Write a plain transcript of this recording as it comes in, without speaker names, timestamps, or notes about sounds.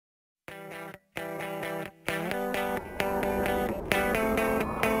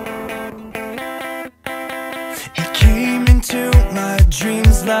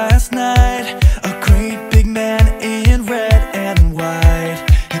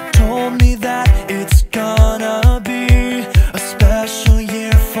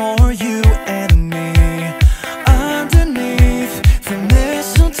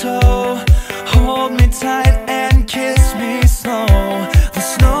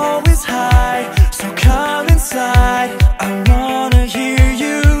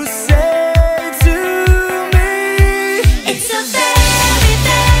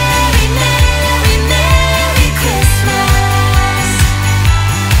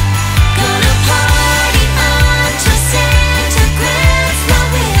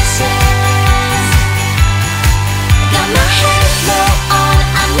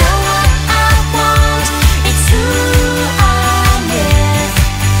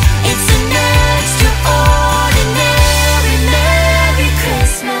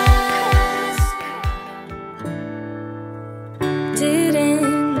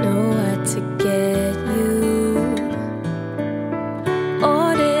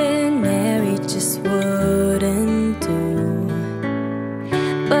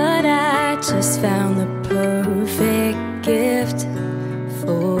found the perfect gift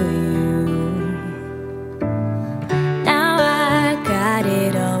for you. Now I got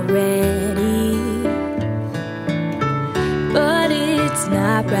it already, but it's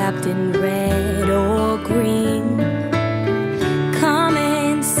not wrapped in red or green. Come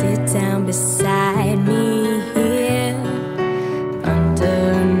and sit down beside me here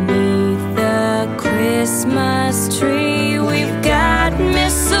underneath the Christmas tree. We've got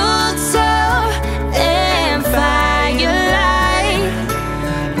mistletoe and firelight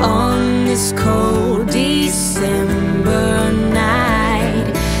on this cold December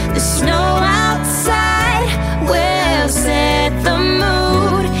night. The snow outside will set the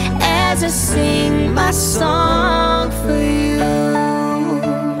mood as I sing my song for you.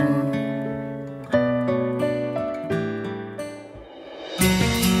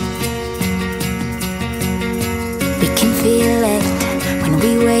 We can feel it when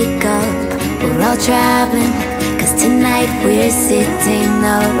we wake up. We're all traveling, 'cause tonight we're sitting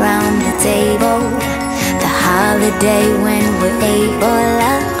around the table. The holiday when we're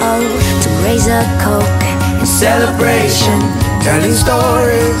able to raise a Coke in celebration, telling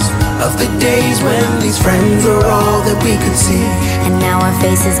stories of the days when these friends were all that we could see. And now our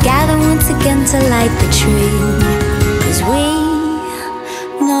faces gather once again to light the tree, 'cause we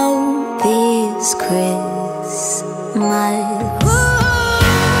know this Christmas.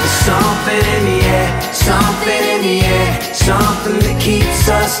 Something in the air, something in the air, something that keeps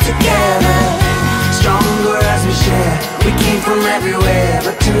us together, stronger as we share. We came from everywhere,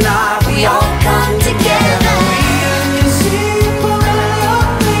 but tonight we all come together. We can see upon our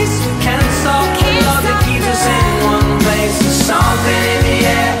face, we can't stop the love that keeps us in one place. There's something in the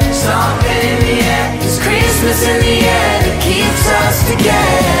air, something in the air. There's Christmas in the air that keeps us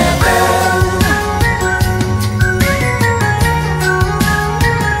together.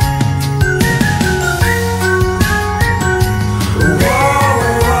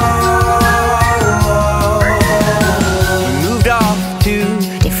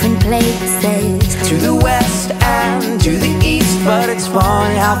 To the west and to the east, but it's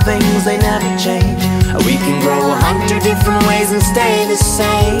funny how things, they never change. We can grow 100 different ways and stay the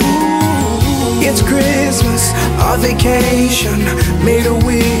same. It's Christmas, our vacation, made a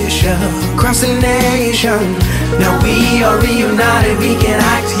wish across the nation. Now we are reunited, we can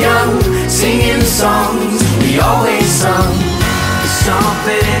act young, singing songs we always sung. There's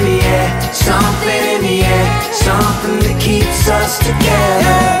something in the air, something in the air, something that keeps us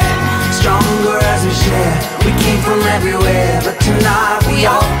together, stronger as we share. We came from everywhere, but tonight we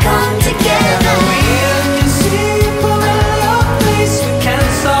all come together. We can see upon our face, we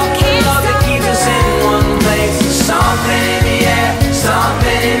can't stop the love that keeps us in one place. There's something in the air,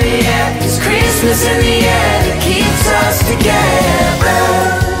 something in the air. It's Christmas in the air that keeps us together.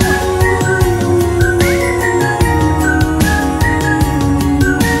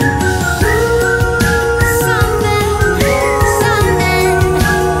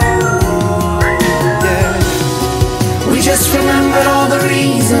 Just remembered all the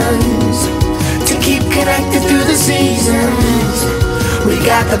reasons to keep connected through the seasons. We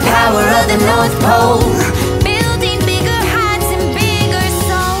got the power of the North Pole, building bigger heights and bigger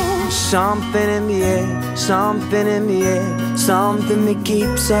souls. Something in the air, something in the air, something that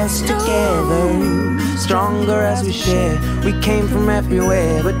keeps us together, stronger as we share. We came from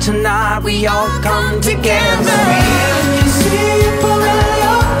everywhere, but tonight we all come together. We can see upon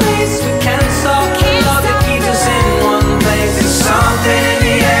our face, we can't stop the love that keeps us in one place. There's something in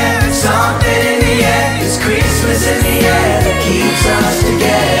the air, something in the air. It's Christmas in the air that keeps us